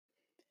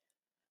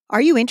Are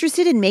you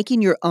interested in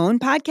making your own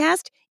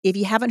podcast? If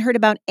you haven't heard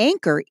about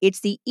Anchor, it's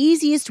the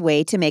easiest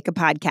way to make a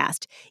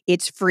podcast.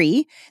 It's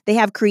free. They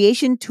have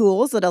creation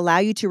tools that allow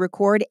you to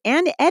record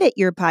and edit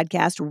your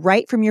podcast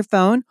right from your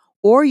phone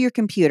or your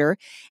computer.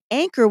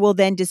 Anchor will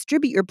then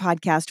distribute your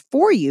podcast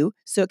for you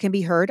so it can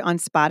be heard on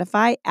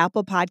Spotify,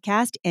 Apple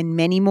Podcast, and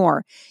many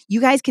more.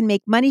 You guys can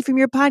make money from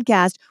your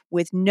podcast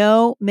with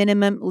no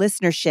minimum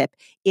listenership.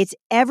 It's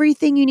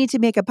everything you need to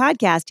make a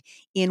podcast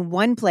in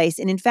one place.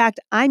 And in fact,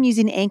 I'm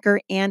using Anchor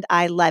and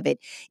I love it.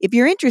 If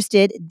you're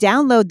interested,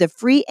 download the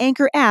free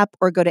Anchor app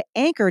or go to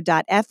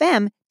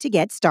anchor.fm to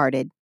get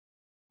started.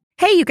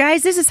 Hey, you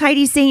guys, this is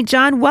Heidi St.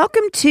 John.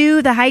 Welcome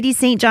to the Heidi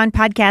St. John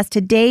podcast.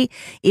 Today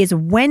is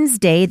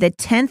Wednesday, the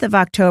 10th of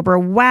October.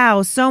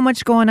 Wow, so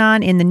much going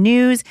on in the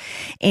news.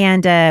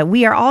 And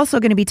we are also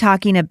going to be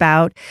talking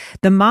about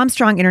the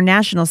MomStrong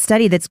International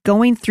study that's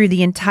going through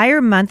the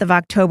entire month of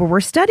October. We're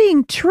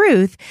studying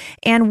truth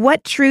and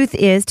what truth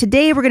is.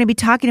 Today, we're going to be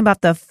talking about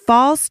the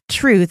false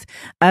truth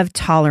of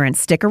tolerance.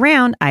 Stick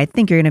around. I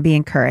think you're going to be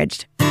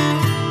encouraged.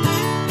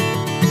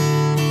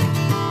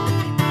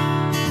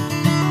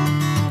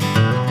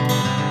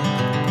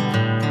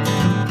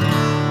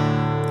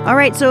 All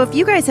right, so if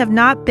you guys have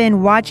not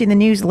been watching the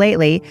news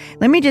lately,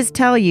 let me just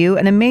tell you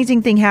an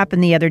amazing thing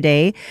happened the other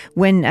day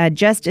when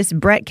Justice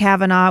Brett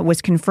Kavanaugh was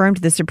confirmed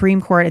to the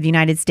Supreme Court of the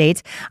United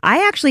States.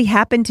 I actually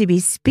happened to be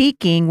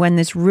speaking when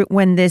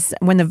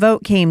the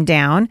vote came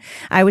down.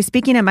 I was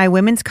speaking at my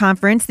women's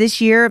conference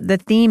this year. The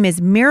theme is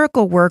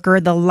Miracle Worker: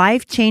 The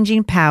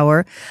Life-Changing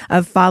Power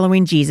of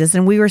Following Jesus,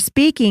 and we were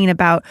speaking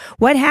about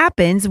what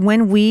happens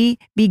when we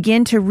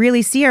begin to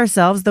really see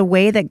ourselves the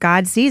way that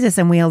God sees us,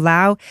 and we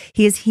allow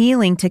His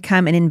healing to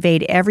come and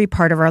invade every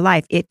part of our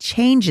life. It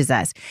changes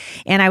us.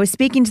 And I was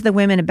speaking to the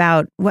women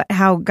about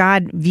how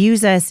God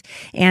views us,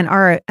 and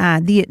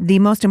the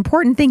most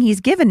important thing He's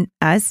given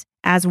us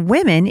as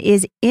women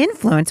is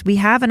influence. We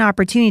have an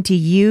opportunity to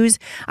use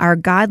our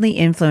godly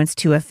influence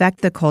to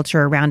affect the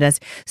culture around us,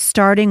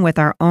 starting with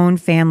our own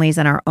families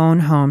and our own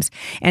homes.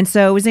 And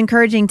so it was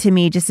encouraging to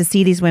me just to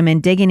see these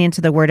women digging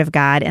into the Word of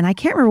God. And I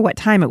can't remember what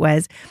time it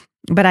was,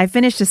 but I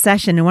finished a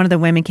session and one of the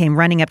women came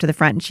running up to the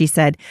front and she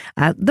said,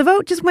 the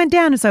vote just went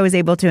down. And so I was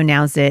able to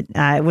announce it.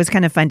 It was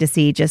kind of fun to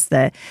see just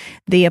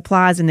the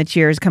applause and the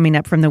cheers coming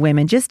up from the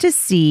women, just to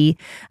see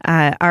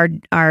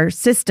our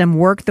system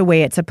work the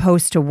way it's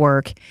supposed to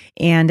work.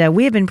 And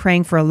we have been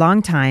praying for a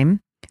long time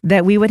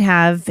that we would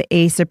have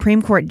a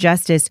Supreme Court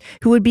justice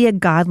who would be a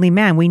godly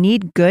man. We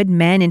need good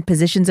men in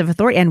positions of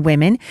authority, and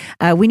women.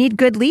 We need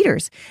good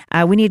leaders.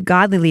 We need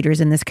godly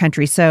leaders in this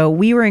country. So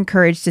we were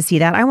encouraged to see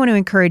that. I want to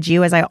encourage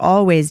you, as I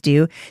always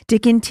do, to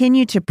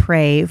continue to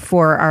pray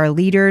for our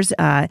leaders.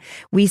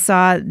 We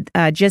saw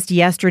just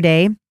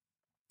yesterday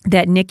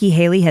that Nikki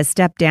Haley has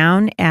stepped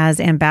down as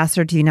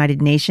ambassador to the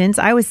United Nations.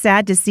 I was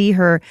sad to see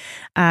her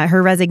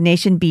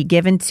resignation be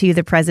given to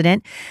the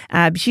president.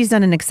 She's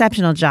done an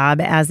exceptional job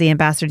as the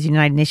ambassador to the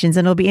United Nations,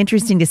 and it'll be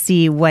interesting to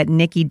see what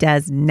Nikki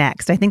does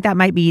next. I think that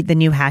might be the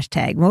new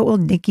hashtag. What will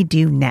Nikki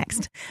do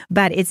next?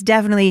 But it's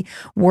definitely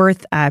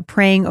worth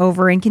praying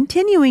over and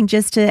continuing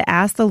just to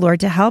ask the Lord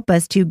to help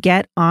us to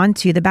get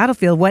onto the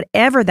battlefield,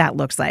 whatever that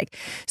looks like.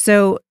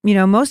 So,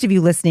 most of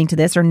you listening to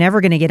this are never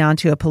going to get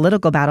onto a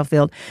political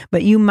battlefield,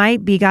 but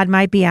God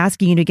might be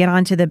asking you to get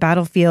onto the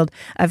battlefield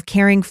of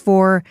caring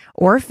for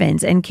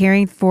orphans and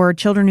caring for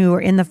children who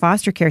are in the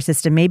foster care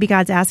system. Maybe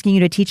God's asking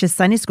you to teach a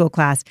Sunday school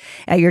class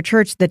at your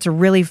church that's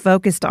really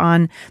focused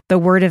on the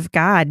Word of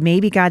God.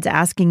 Maybe God's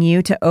asking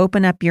you to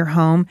open up your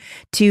home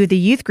to the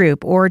youth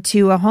group or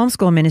to a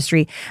homeschool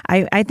ministry.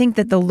 I think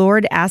that the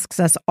Lord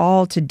asks us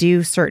all to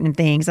do certain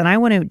things. And I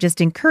want to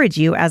just encourage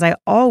you, as I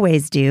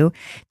always do,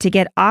 to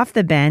get off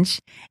the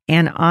bench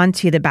and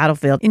onto the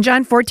battlefield. In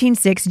John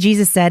 14:6,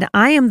 Jesus said,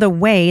 I am the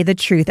way, the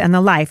truth, and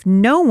the life.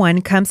 No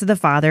one comes to the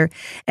Father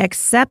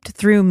except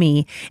through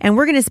me. And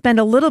we're going to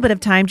spend a little bit of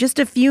time, just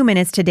a few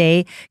minutes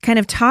today, kind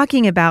of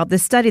talking about the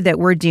study that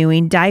we're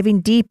doing, diving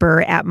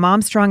deeper at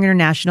MomStrong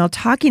International,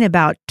 talking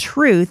about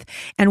truth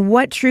and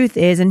what truth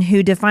is and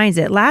who defines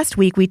it. Last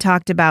week, we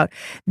talked about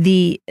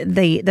the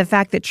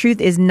fact that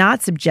truth is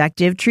not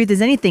subjective. Truth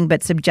is anything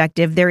but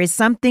subjective. There is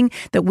something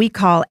that we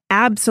call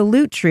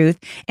absolute truth,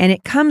 and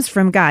it comes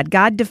from God.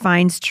 God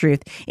defines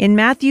truth. In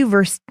Matthew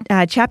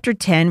chapter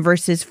 10,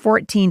 verses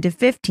 14 to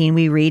 15,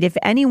 we read, if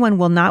anyone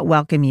will not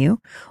welcome you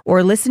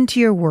or listen to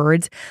your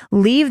words,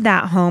 leave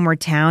that home or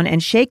town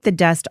and shake the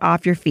dust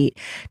off your feet.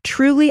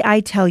 Truly, I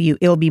tell you,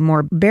 it will be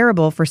more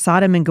bearable for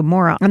Sodom and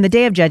Gomorrah on the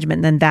day of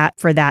judgment than that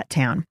for that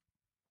town.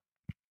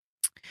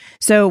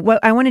 So what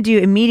I want to do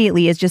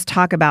immediately is just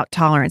talk about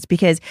tolerance,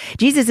 because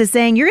Jesus is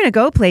saying you're going to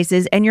go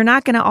places and you're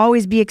not going to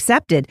always be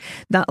accepted.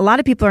 A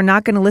lot of people are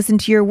not going to listen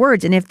to your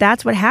words. And if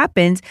that's what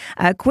happens,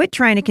 quit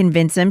trying to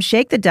convince them,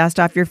 shake the dust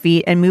off your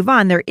feet and move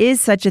on. There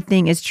is such a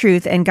thing as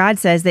truth, and God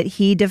says that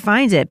He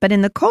defines it. But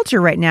in the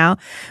culture right now,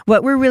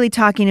 what we're really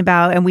talking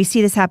about, and we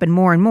see this happen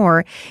more and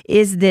more,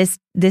 is this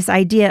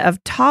idea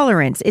of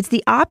tolerance. It's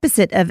the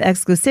opposite of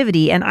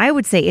exclusivity, and I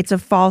would say it's a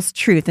false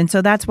truth. And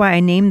so that's why I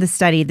named the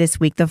study this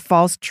week, The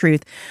False Truth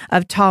truth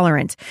of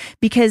tolerance,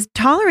 because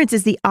tolerance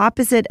is the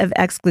opposite of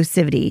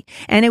exclusivity.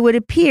 And it would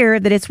appear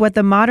that it's what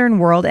the modern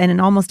world, and in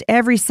almost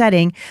every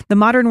setting, the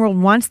modern world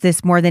wants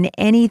this more than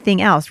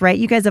anything else, right?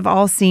 You guys have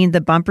all seen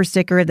the bumper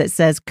sticker that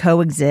says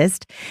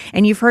coexist.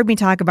 And you've heard me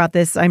talk about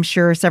this, I'm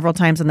sure, several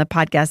times on the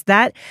podcast.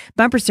 That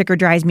bumper sticker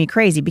drives me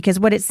crazy because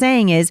what it's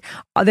saying is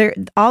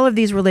all of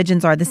these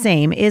religions are the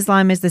same.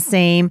 Islam is the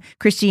same.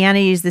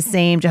 Christianity is the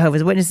same.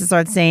 Jehovah's Witnesses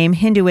are the same.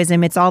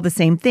 Hinduism, it's all the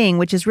same thing,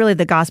 which is really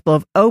the gospel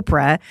of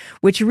Oprah,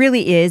 which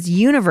really is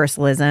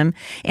universalism.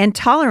 And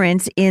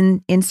tolerance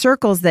in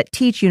circles that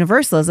teach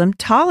universalism,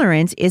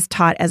 tolerance is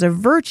taught as a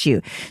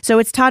virtue. So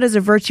it's taught as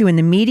a virtue in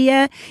the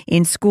media,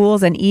 in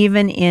schools, and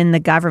even in the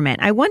government.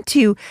 I want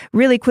to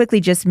really quickly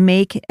just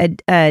make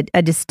a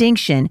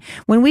distinction.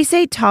 When we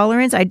say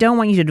tolerance, I don't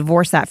want you to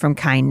divorce that from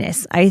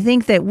kindness. I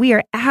think that we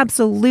are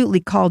absolutely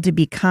called to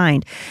be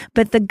kind,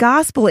 but the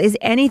gospel is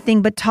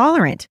anything but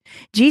tolerant.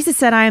 Jesus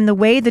said, I am the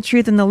way, the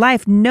truth, and the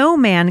life. No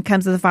man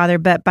comes to the Father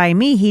but by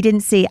me. He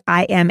didn't say,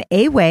 I am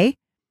a way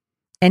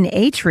and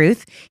a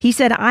truth. He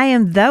said, I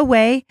am the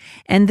way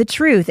and the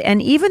truth.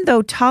 And even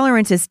though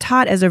tolerance is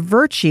taught as a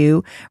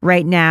virtue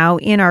right now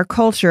in our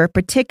culture,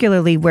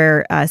 particularly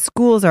where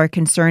schools are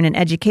concerned and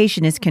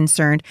education is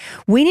concerned,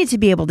 we need to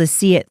be able to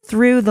see it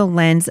through the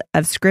lens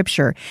of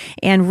Scripture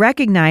and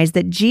recognize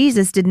that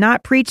Jesus did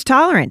not preach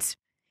tolerance.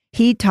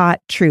 He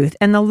taught truth.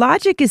 And the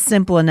logic is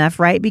simple enough,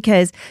 right?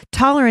 Because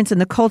tolerance in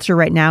the culture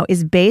right now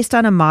is based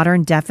on a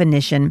modern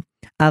definition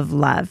of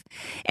love.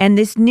 And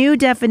this new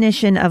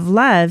definition of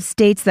love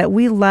states that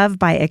we love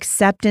by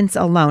acceptance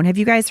alone. Have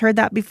you guys heard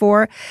that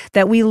before?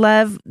 That we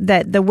love,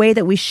 that the way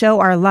that we show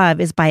our love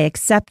is by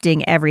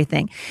accepting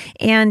everything.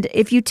 And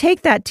if you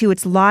take that to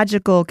its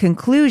logical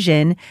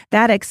conclusion,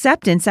 that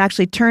acceptance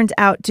actually turns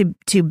out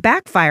to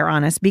backfire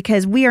on us,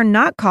 because we are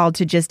not called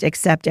to just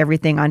accept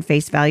everything on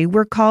face value.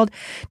 We're called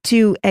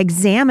to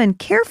examine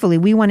carefully.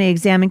 We want to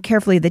examine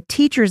carefully the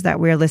teachers that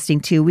we're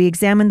listening to. We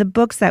examine the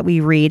books that we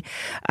read,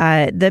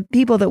 the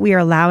people that we are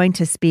allowing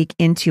to speak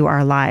into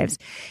our lives.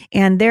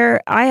 And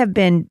I have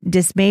been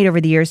dismayed over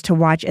the years to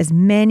watch as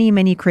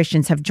many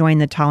Christians have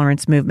joined the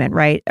tolerance movement,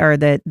 right? Or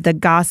the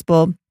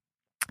gospel,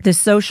 the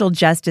social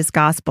justice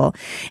gospel.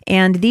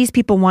 And these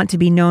people want to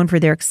be known for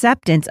their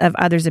acceptance of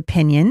others'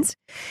 opinions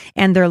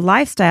and their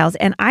lifestyles.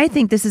 And I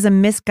think this is a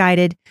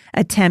misguided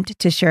attempt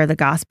to share the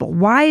gospel.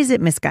 Why is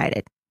it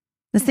misguided?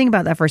 Let's think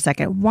about that for a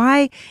second.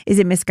 Why is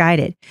it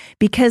misguided?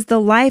 Because the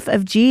life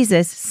of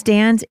Jesus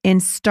stands in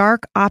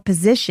stark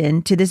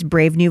opposition to this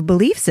brave new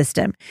belief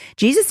system.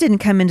 Jesus didn't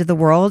come into the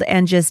world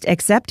and just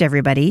accept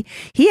everybody.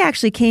 He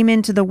actually came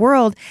into the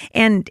world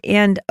and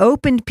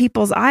opened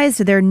people's eyes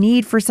to their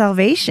need for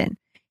salvation.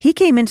 He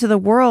came into the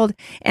world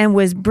and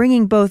was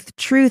bringing both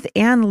truth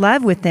and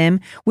love with him,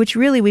 which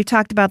really, we've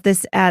talked about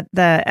this at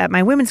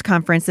my women's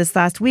conference this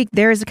last week.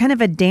 There is a kind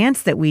of a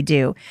dance that we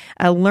do,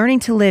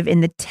 learning to live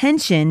in the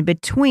tension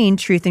between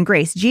truth and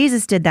grace.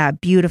 Jesus did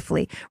that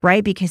beautifully,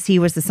 right? Because he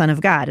was the Son of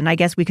God. And I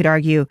guess we could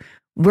argue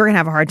we're going to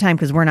have a hard time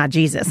because we're not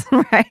Jesus,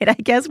 right? I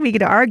guess we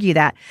could argue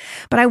that.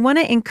 But I want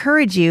to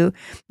encourage you,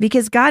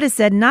 because God has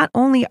said, not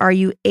only are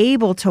you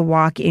able to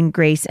walk in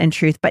grace and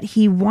truth, but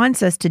he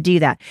wants us to do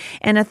that.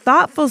 And a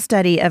thoughtful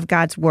study of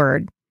God's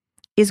word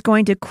is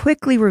going to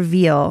quickly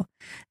reveal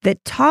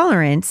that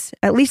tolerance,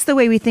 at least the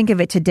way we think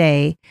of it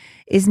today,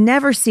 is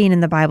never seen in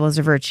the Bible as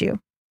a virtue.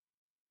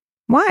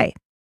 Why?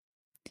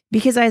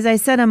 Because as I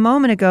said a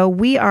moment ago,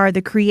 we are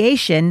the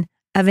creation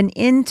of an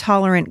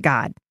intolerant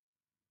God.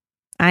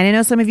 I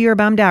know some of you are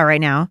bummed out right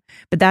now,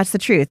 but that's the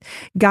truth.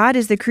 God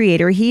is the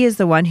creator. He is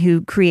the one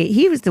who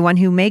he was the one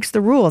who makes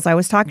the rules. I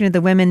was talking to the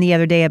women the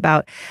other day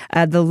about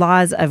the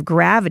laws of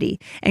gravity,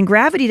 and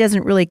gravity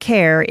doesn't really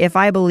care if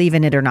I believe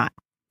in it or not.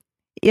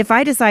 If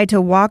I decide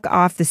to walk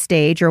off the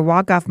stage or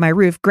walk off my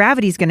roof,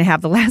 gravity's going to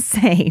have the last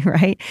say,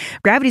 right?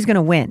 Gravity's going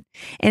to win.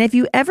 And if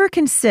you ever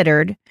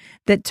considered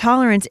that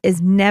tolerance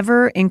is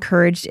never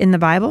encouraged in the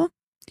Bible,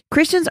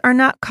 Christians are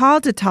not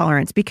called to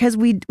tolerance because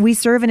we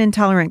serve an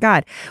intolerant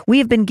God. We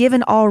have been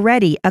given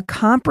already a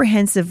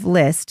comprehensive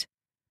list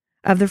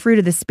of the fruit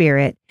of the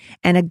Spirit,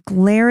 and a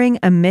glaring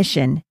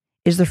omission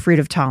is the fruit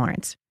of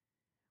tolerance.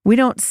 We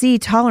don't see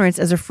tolerance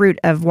as a fruit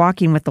of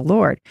walking with the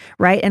Lord,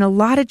 right? And a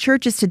lot of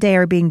churches today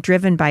are being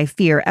driven by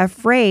fear,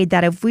 afraid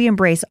that if we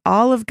embrace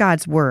all of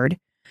God's word,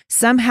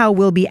 somehow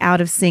we'll be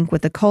out of sync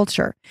with the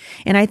culture.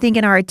 And I think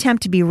in our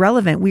attempt to be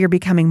relevant, we are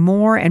becoming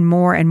more and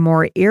more and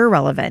more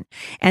irrelevant.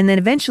 And then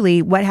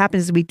eventually what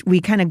happens is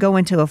we kind of go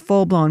into a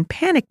full-blown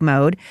panic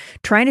mode,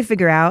 trying to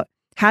figure out,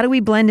 how do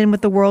we blend in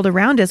with the world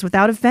around us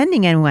without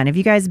offending anyone? Have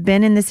you guys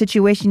been in this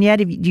situation yet?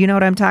 Do you know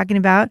what I'm talking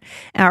about?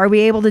 Are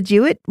we able to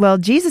do it? Well,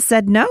 Jesus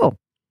said no.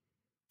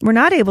 We're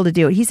not able to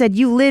do it. He said,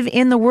 you live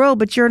in the world,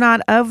 but you're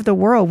not of the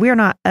world. We are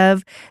not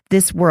of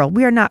this world.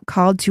 We are not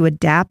called to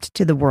adapt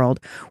to the world.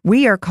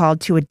 We are called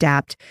to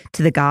adapt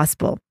to the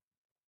gospel.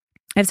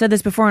 I've said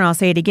this before and I'll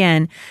say it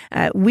again.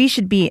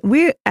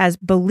 We as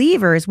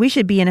believers, we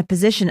should be in a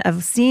position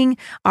of seeing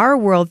our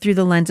world through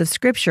the lens of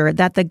Scripture,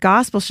 that the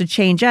gospel should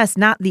change us,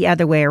 not the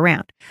other way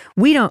around.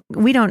 We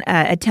don't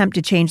attempt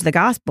to change the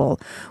gospel.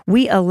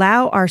 We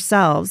allow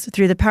ourselves,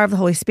 through the power of the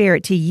Holy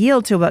Spirit, to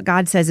yield to what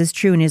God says is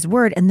true in His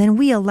Word. And then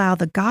we allow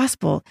the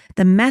gospel,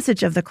 the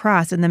message of the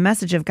cross and the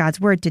message of God's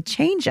Word to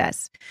change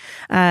us.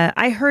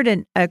 I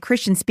heard a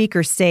Christian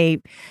speaker say,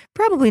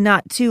 probably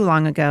not too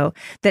long ago,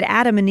 that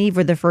Adam and Eve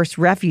were the first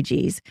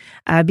refugees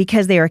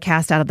because they were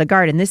cast out of the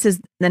garden. This is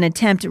an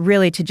attempt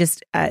really to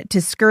just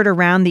to skirt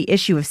around the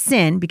issue of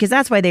sin, because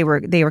that's why they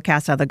were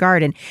cast out of the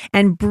garden,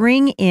 and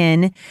bring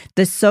in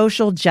the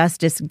social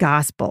justice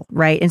gospel,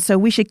 right? And so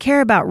we should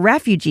care about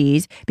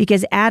refugees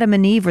because Adam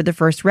and Eve were the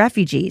first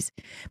refugees.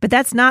 But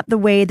that's not the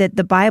way that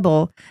the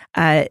Bible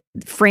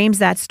frames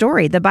that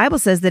story. The Bible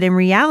says that in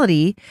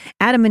reality,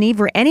 Adam and Eve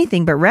were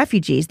anything but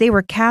refugees. They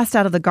were cast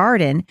out of the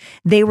garden.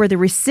 They were the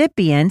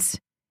recipients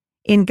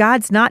in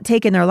God's not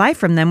taking their life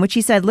from them, which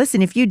He said,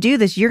 listen, if you do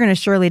this, you're going to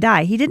surely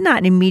die. He did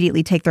not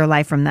immediately take their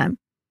life from them.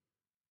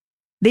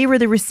 They were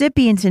the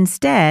recipients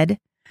instead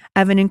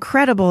of an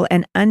incredible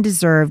and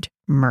undeserved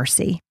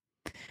mercy.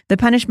 The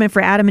punishment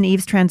for Adam and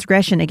Eve's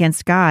transgression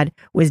against God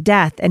was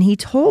death, and He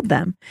told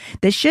them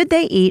that should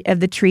they eat of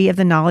the tree of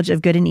the knowledge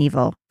of good and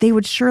evil, they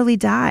would surely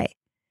die.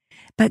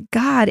 But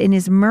God, in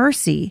His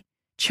mercy,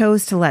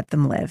 chose to let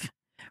them live.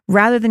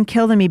 Rather than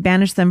kill them, He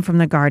banished them from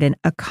the garden,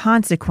 a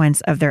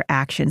consequence of their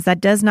actions.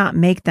 That does not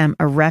make them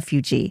a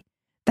refugee.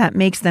 That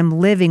makes them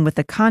living with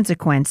the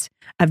consequence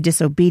of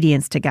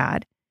disobedience to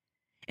God.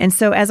 And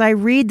so as I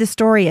read the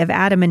story of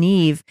Adam and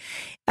Eve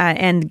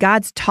and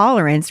God's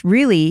tolerance,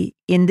 really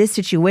in this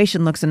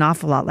situation looks an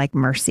awful lot like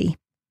mercy.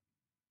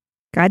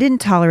 God didn't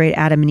tolerate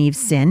Adam and Eve's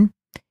sin.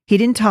 He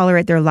didn't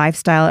tolerate their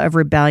lifestyle of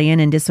rebellion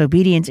and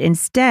disobedience.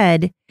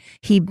 Instead,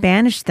 He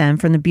banished them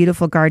from the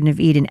beautiful Garden of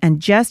Eden. And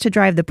just to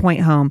drive the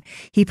point home,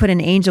 He put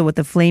an angel with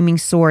a flaming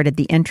sword at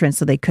the entrance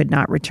so they could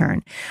not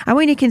return. I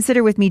want you to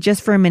consider with me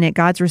just for a minute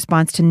God's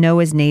response to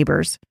Noah's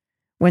neighbors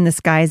when the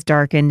skies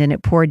darkened and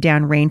it poured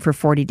down rain for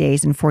 40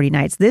 days and 40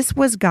 nights. This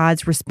was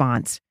God's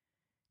response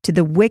to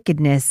the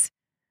wickedness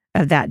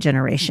of that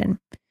generation.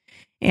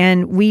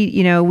 And we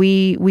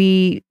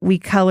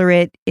color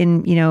it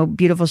in,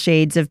 beautiful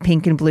shades of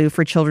pink and blue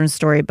for children's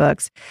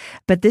storybooks.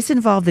 But this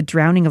involved the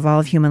drowning of all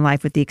of human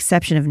life with the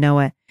exception of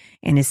Noah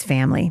and his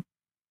family.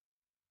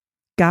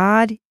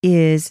 God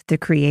is the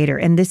creator.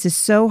 And this is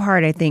so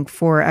hard, I think,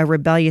 for a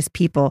rebellious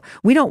people.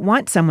 We don't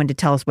want someone to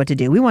tell us what to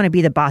do. We want to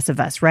be the boss of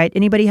us, right?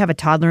 Anybody have a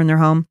toddler in their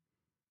home?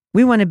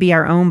 We want to be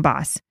our own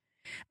boss.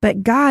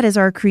 But God, as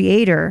our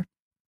creator,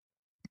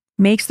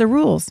 makes the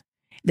rules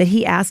that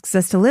He asks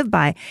us to live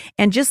by.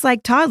 And just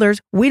like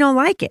toddlers, we don't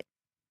like it.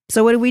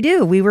 So what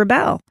do? We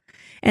rebel.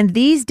 And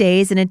these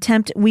days,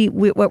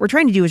 what we're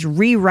trying to do is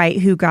rewrite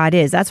who God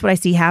is. That's what I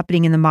see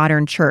happening in the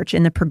modern church,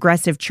 in the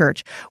progressive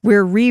church.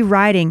 We're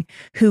rewriting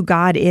who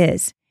God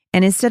is.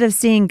 And instead of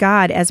seeing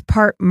God as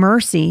part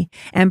mercy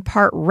and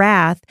part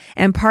wrath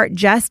and part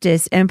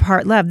justice and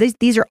part love,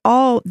 these are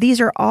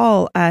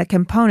all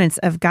components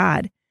of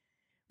God.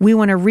 We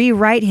want to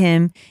rewrite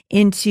Him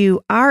into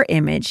our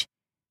image.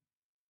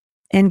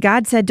 And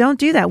God said, don't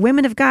do that.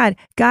 Women of God,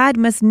 God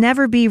must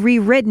never be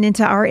rewritten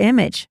into our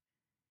image.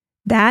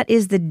 That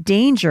is the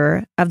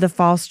danger of the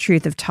false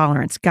truth of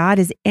tolerance. God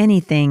is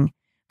anything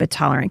but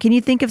tolerant. Can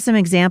you think of some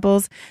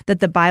examples that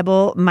the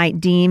Bible might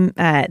deem,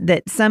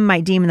 that some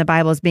might deem in the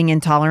Bible as being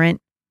intolerant?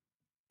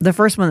 The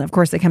first one, of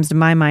course, that comes to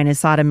my mind is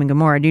Sodom and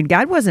Gomorrah. Dude,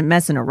 God wasn't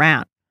messing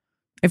around.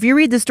 If you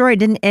read the story, it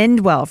didn't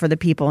end well for the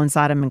people in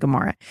Sodom and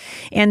Gomorrah.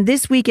 And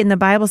this week in the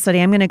Bible study,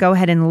 I'm going to go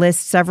ahead and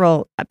list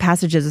several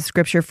passages of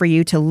Scripture for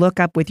you to look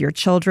up with your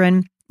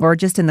children or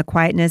just in the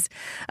quietness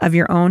of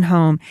your own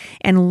home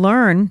and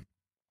learn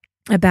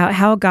about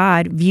how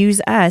God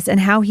views us and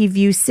how He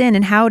views sin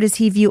and how does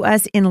He view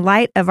us in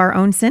light of our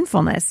own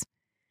sinfulness.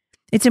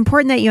 It's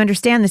important that you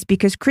understand this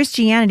because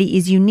Christianity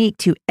is unique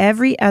to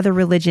every other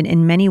religion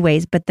in many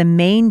ways, but the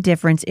main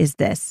difference is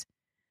this.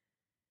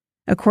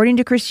 According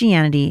to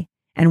Christianity,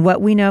 and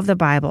what we know of the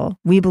Bible,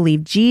 we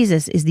believe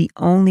Jesus is the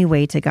only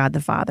way to God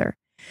the Father.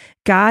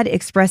 God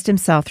expressed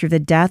Himself through the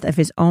death of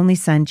His only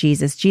Son,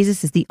 Jesus.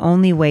 Jesus is the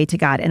only way to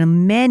God.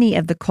 And many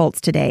of the cults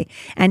today,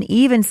 and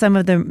even some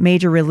of the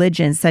major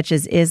religions such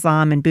as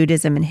Islam and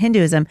Buddhism and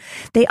Hinduism,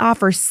 they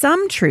offer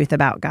some truth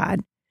about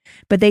God,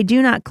 but they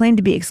do not claim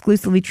to be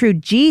exclusively true.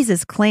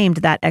 Jesus claimed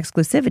that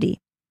exclusivity.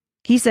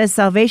 He says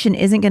salvation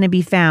isn't going to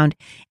be found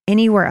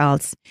anywhere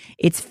else.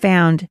 It's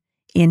found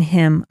in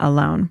Him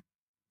alone.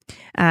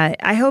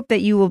 I hope that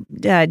you will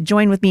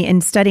join with me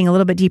in studying a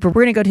little bit deeper.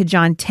 We're going to go to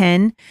John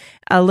 10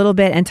 a little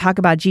bit and talk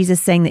about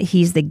Jesus saying that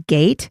He's the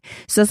gate.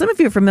 So some of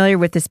you are familiar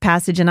with this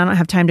passage, and I don't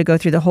have time to go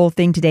through the whole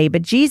thing today,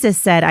 but Jesus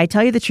said, I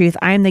tell you the truth,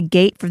 I am the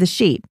gate for the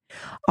sheep.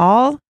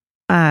 All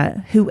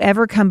who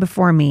ever come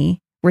before me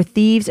were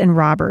thieves and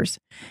robbers,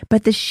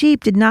 but the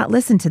sheep did not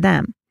listen to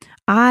them.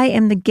 I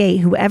am the gate.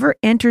 Whoever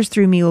enters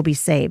through me will be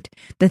saved.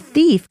 The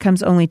thief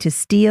comes only to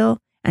steal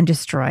and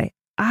destroy.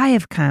 I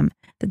have come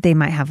that they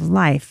might have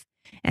life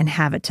and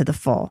have it to the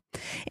full.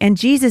 And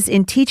Jesus,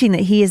 in teaching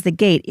that he is the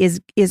gate,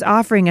 is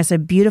offering us a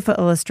beautiful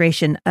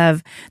illustration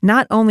of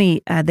not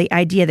only the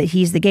idea that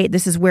he's the gate,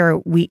 this is where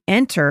we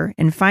enter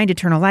and find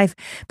eternal life,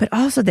 but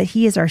also that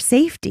he is our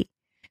safety.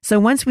 So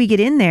once we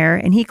get in there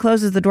and he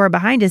closes the door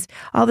behind us,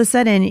 all of a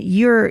sudden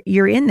you're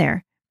in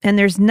there. And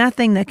there's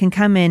nothing that can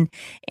come in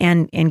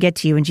and get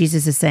to you. And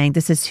Jesus is saying,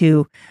 this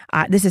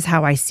is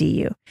how I see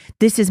you.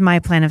 This is my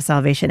plan of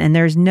salvation. And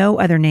there's no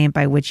other name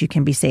by which you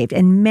can be saved.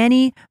 And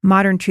many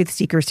modern truth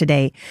seekers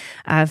today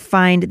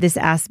find this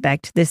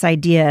aspect, this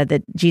idea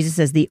that Jesus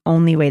is the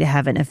only way to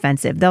heaven,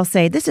 offensive. They'll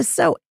say, this is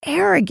so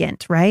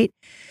arrogant, right?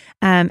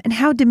 And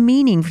how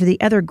demeaning for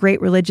the other great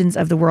religions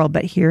of the world.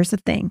 But here's the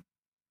thing.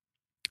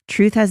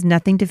 Truth has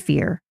nothing to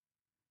fear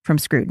from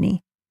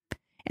scrutiny.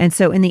 And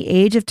so in the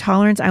age of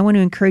tolerance, I want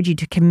to encourage you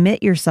to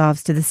commit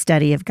yourselves to the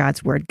study of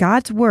God's word.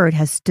 God's word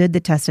has stood the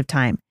test of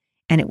time,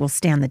 and it will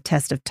stand the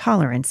test of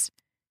tolerance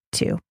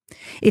too.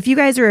 If you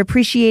guys are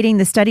appreciating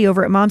the study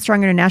over at Mom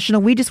Strong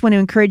International, we just want to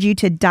encourage you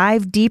to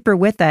dive deeper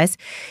with us.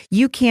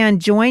 You can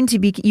join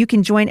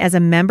as a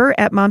member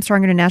at Mom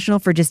Strong International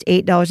for just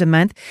 $8 a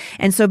month.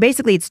 And so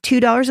basically it's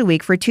 $2 a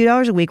week. For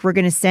 $2 a week, we're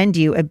going to send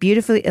you a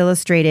beautifully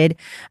illustrated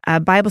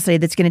Bible study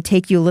that's going to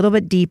take you a little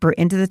bit deeper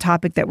into the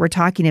topic that we're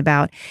talking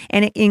about.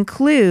 And it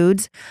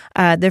includes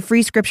the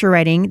free scripture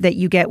writing that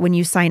you get when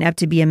you sign up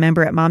to be a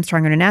member at Mom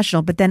Strong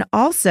International, but then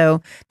also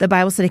the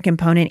Bible study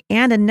component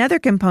and another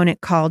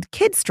component called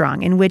Kids Strong,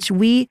 in which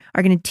we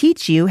are going to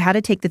teach you how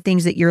to take the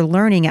things that you're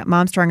learning at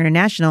Mom Strong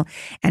International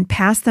and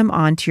pass them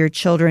on to your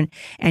children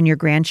and your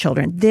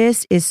grandchildren.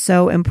 This is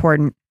so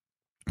important,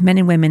 men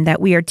and women,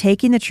 that we are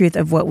taking the truth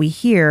of what we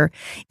hear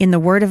in the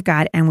Word of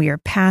God and we are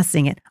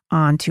passing it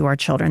on to our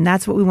children.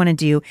 That's what we want to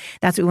do.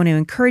 That's what we want to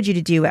encourage you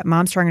to do at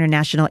Mom Strong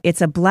International.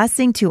 It's a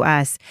blessing to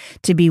us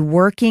to be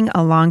working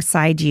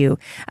alongside you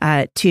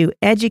to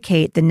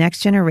educate the next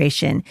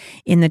generation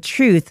in the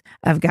truth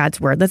of God's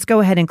Word. Let's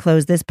go ahead and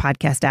close this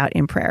podcast out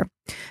in prayer.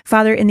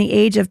 Father, in the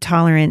age of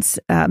tolerance,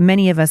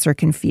 many of us are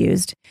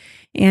confused,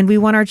 and we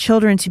want our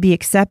children to be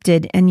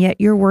accepted, and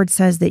yet your Word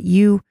says that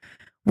you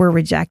were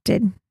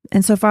rejected.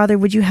 And so, Father,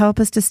 would you help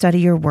us to study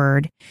your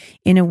word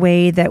in a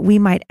way that we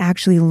might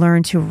actually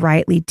learn to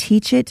rightly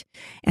teach it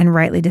and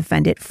rightly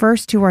defend it,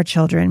 first to our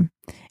children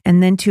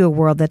and then to a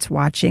world that's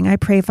watching. I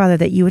pray, Father,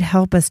 that you would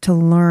help us to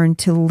learn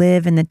to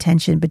live in the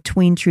tension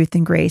between truth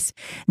and grace,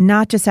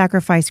 not to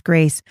sacrifice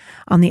grace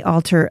on the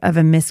altar of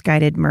a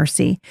misguided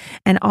mercy.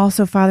 And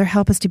also, Father,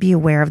 help us to be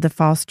aware of the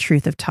false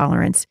truth of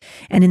tolerance.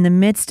 And in the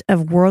midst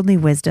of worldly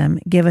wisdom,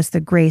 give us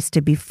the grace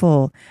to be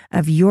full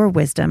of your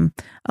wisdom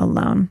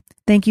alone.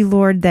 Thank you,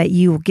 Lord, that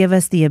you will give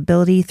us the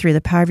ability through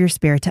the power of your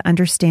Spirit to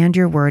understand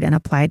your word and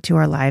apply it to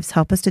our lives.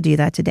 Help us to do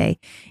that today.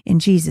 In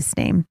Jesus'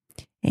 name.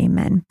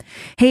 Amen.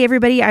 Hey,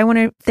 everybody, I want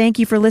to thank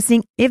you for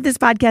listening. If this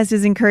podcast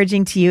is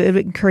encouraging to you, it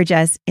would encourage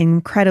us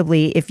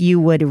incredibly if you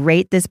would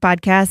rate this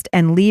podcast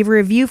and leave a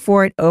review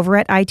for it over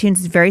at iTunes.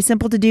 It's very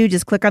simple to do.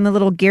 Just click on the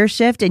little gear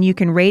shift and you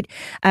can rate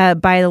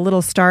by the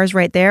little stars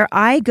right there.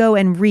 I go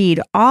and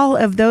read all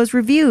of those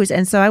reviews.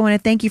 And so I want to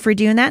thank you for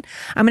doing that.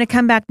 I'm going to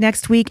come back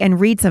next week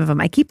and read some of them.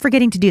 I keep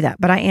forgetting to do that,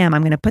 but I am.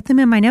 I'm going to put them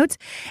in my notes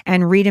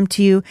and read them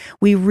to you.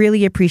 We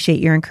really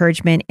appreciate your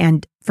encouragement.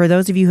 And for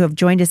those of you who have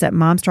joined us at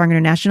Mom Strong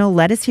International,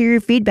 let us hear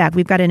your feedback.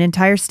 We've got an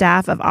entire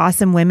staff of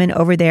awesome women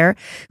over there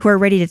who are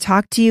ready to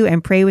talk to you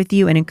and pray with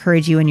you and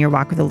encourage you in your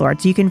walk with the Lord.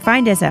 So you can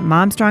find us at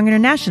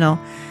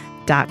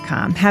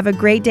momstronginternational.com. Have a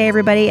great day,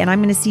 everybody. And I'm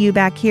going to see you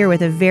back here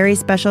with a very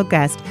special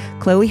guest,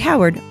 Chloe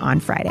Howard, on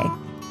Friday.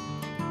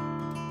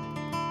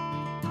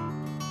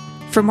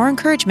 For more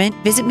encouragement,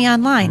 visit me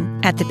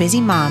online at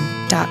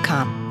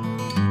thebusymom.com.